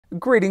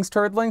Greetings,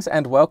 Turdlings,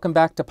 and welcome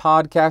back to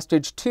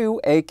Podcastage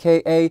 2,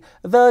 aka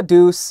The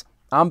Deuce.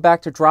 I'm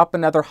back to drop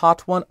another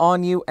hot one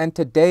on you, and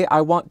today I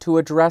want to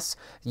address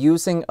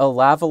using a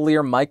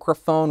lavalier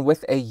microphone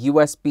with a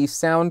USB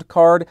sound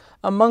card,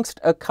 amongst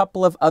a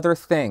couple of other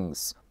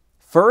things.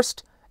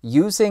 First,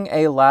 using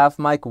a Lav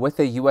Mic with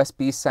a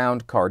USB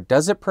sound card.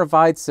 Does it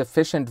provide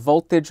sufficient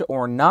voltage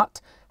or not?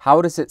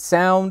 How does it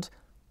sound?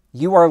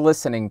 You are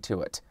listening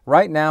to it.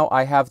 Right now,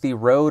 I have the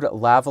Rode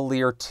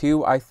Lavalier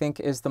 2, I think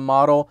is the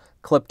model,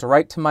 clipped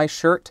right to my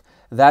shirt.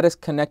 That is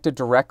connected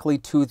directly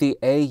to the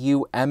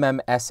AU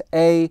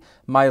MMSA.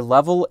 My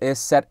level is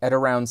set at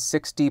around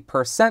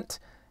 60%,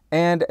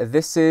 and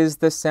this is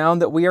the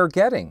sound that we are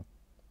getting.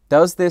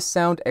 Does this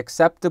sound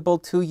acceptable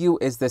to you?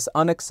 Is this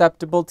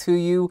unacceptable to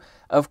you?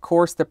 Of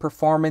course, the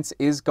performance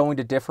is going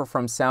to differ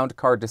from sound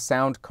card to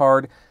sound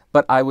card,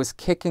 but I was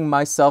kicking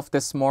myself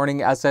this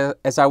morning as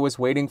I was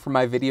waiting for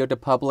my video to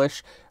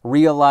publish,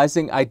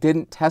 realizing I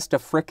didn't test a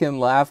frickin'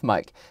 Lav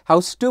Mic. How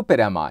stupid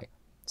am I?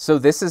 So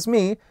this is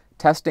me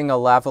testing a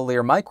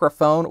lavalier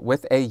microphone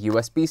with a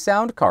USB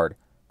sound card.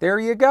 There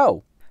you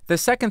go. The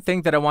second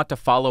thing that I want to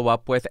follow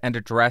up with and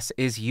address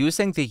is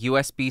using the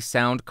USB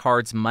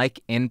Soundcard's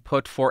mic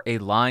input for a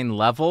line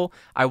level.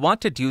 I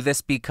want to do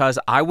this because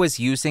I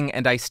was using,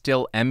 and I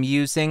still am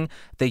using,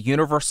 the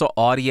Universal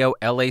Audio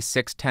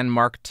LA610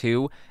 Mark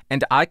II,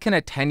 and I can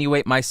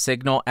attenuate my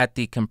signal at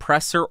the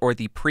compressor or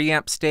the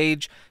preamp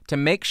stage to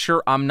make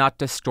sure I'm not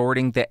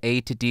distorting the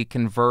A to D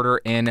converter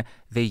in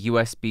the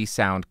USB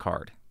sound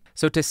card.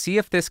 So to see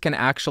if this can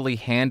actually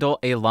handle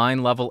a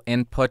line level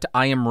input,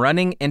 I am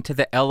running into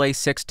the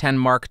LA610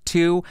 Mark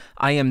II.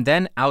 I am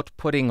then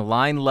outputting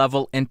line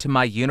level into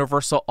my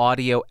Universal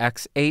Audio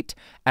X8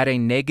 at a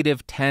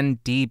 -10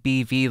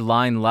 dBV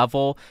line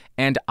level,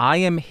 and I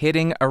am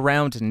hitting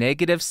around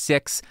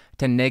 -6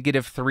 to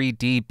 -3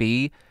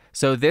 dB.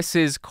 So this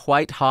is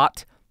quite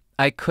hot.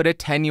 I could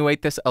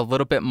attenuate this a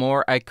little bit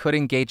more. I could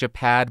engage a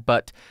pad,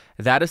 but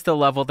that is the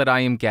level that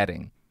I am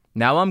getting.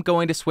 Now I'm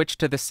going to switch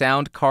to the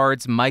sound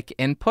card's mic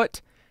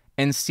input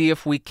and see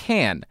if we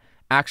can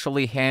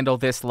actually handle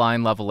this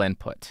line level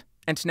input.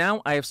 And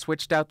now I have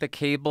switched out the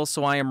cable,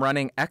 so I am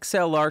running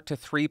XLR to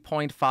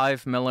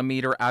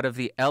 3.5mm out of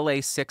the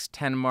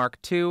LA610 Mark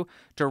II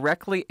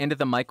directly into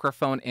the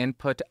microphone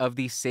input of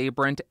the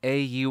Sabrent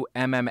AU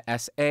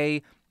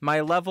MMSA.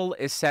 My level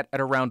is set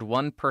at around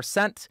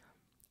 1%,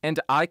 and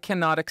I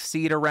cannot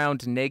exceed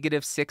around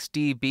 -6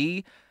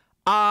 dB.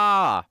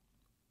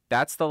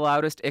 That's the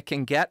loudest it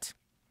can get.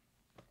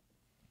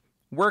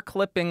 We're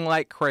clipping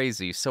like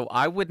crazy, so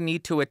I would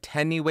need to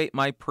attenuate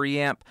my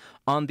preamp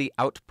on the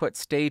output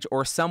stage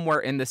or somewhere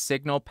in the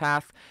signal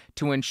path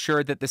to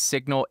ensure that the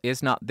signal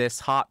is not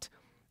this hot.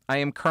 I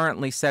am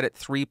currently set at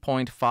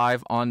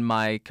 3.5 on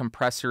my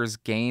compressor's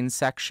gain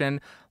section.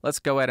 Let's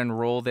go ahead and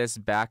roll this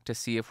back to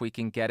see if we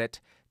can get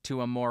it to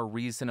a more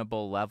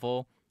reasonable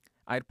level.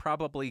 I'd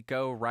probably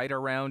go right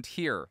around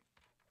here.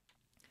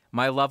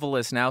 My level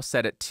is now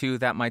set at 2.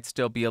 That might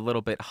still be a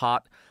little bit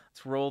hot.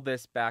 Let's roll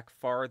this back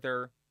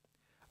farther.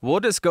 We'll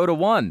just go to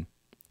 1.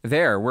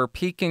 There, we're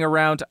peaking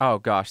around. Oh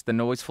gosh, the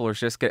noise floor is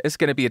just it's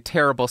going to be a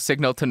terrible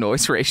signal to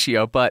noise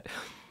ratio, but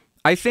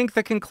I think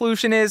the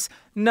conclusion is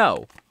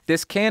no.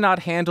 This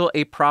cannot handle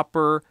a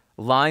proper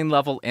line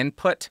level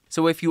input.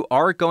 So if you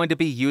are going to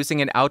be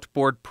using an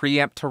outboard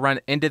preamp to run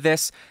into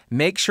this,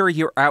 make sure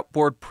your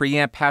outboard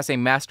preamp has a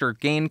master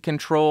gain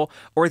control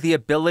or the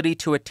ability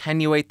to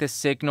attenuate the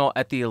signal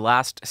at the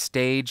last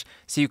stage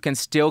so you can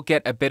still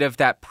get a bit of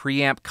that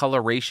preamp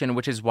coloration,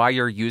 which is why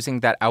you're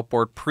using that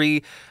outboard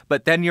pre,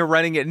 but then you're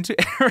running it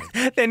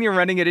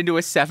into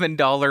a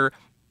 $7.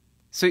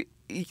 So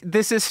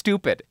this is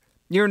stupid.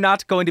 You're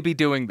not going to be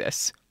doing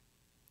this.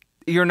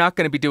 You're not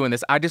going to be doing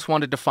this. I just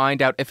wanted to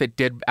find out if it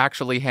did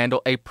actually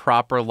handle a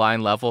proper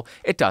line level.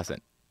 It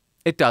doesn't.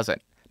 It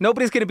doesn't.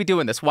 Nobody's going to be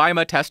doing this. Why am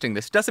I testing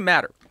this? Doesn't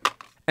matter.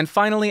 And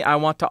finally, I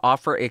want to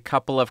offer a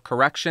couple of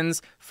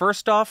corrections.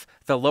 First off,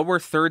 the lower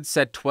third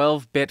said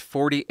 12-bit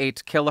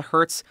 48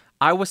 kilohertz.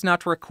 I was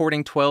not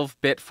recording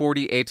 12-bit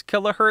 48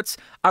 kilohertz.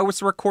 I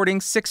was recording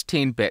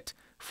 16-bit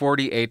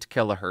 48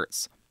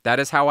 kilohertz. That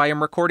is how I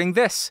am recording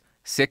this.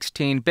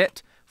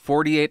 16-bit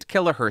 48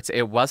 kilohertz.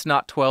 It was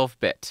not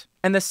 12-bit.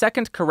 And the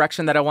second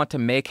correction that I want to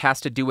make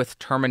has to do with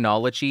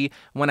terminology.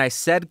 When I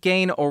said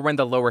gain or when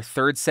the lower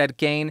third said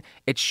gain,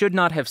 it should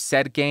not have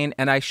said gain,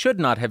 and I should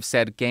not have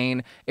said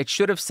gain. It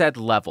should have said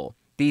level.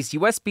 These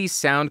USB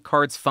sound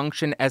cards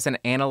function as an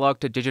analog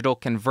to digital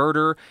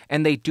converter,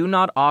 and they do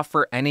not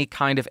offer any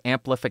kind of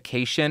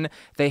amplification.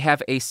 They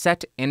have a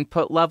set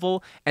input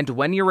level, and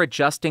when you're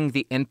adjusting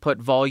the input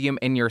volume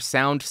in your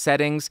sound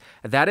settings,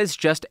 that is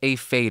just a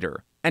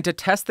fader. And to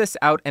test this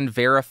out and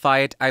verify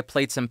it, I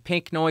played some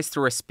pink noise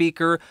through a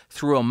speaker,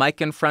 threw a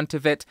mic in front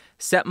of it,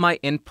 set my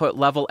input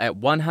level at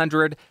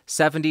 100,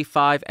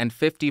 75, and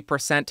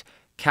 50%,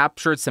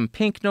 captured some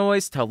pink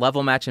noise to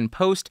level match in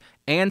post,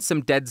 and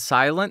some dead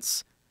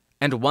silence.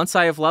 And once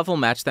I have level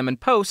matched them in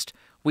post,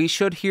 we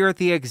should hear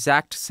the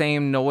exact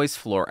same noise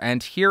floor,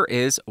 and here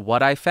is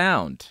what I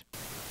found.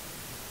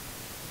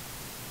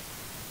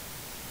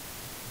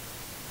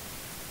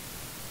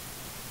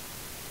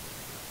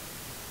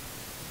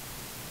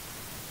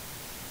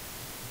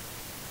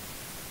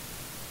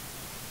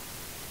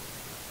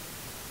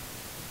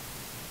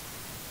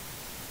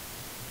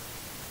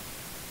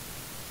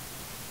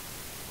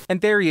 And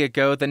there you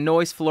go, the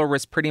noise floor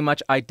was pretty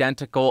much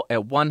identical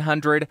at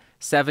 100,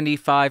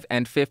 75,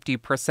 and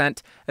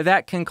 50%.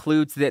 That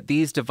concludes that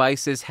these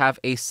devices have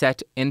a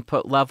set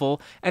input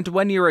level, and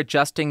when you're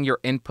adjusting your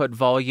input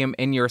volume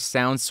in your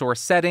sound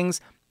source settings,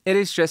 it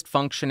is just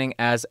functioning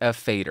as a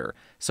fader.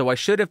 So I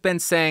should have been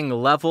saying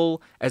level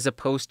as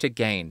opposed to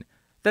gain.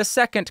 The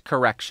second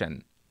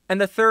correction. And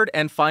the third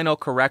and final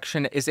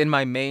correction is in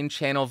my main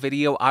channel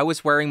video. I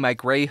was wearing my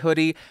gray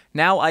hoodie.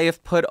 Now I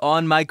have put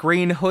on my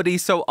green hoodie,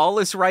 so all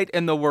is right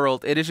in the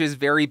world. It is just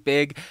very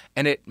big,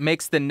 and it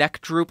makes the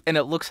neck droop, and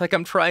it looks like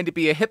I'm trying to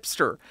be a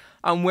hipster.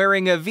 I'm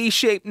wearing a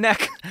V-shaped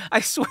neck. I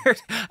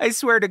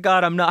swear to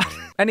God I'm not.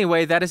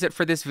 Anyway, that is it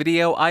for this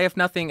video. I have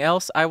nothing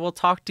else. I will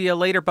talk to you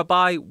later.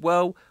 Bye-bye.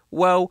 Whoa,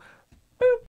 whoa.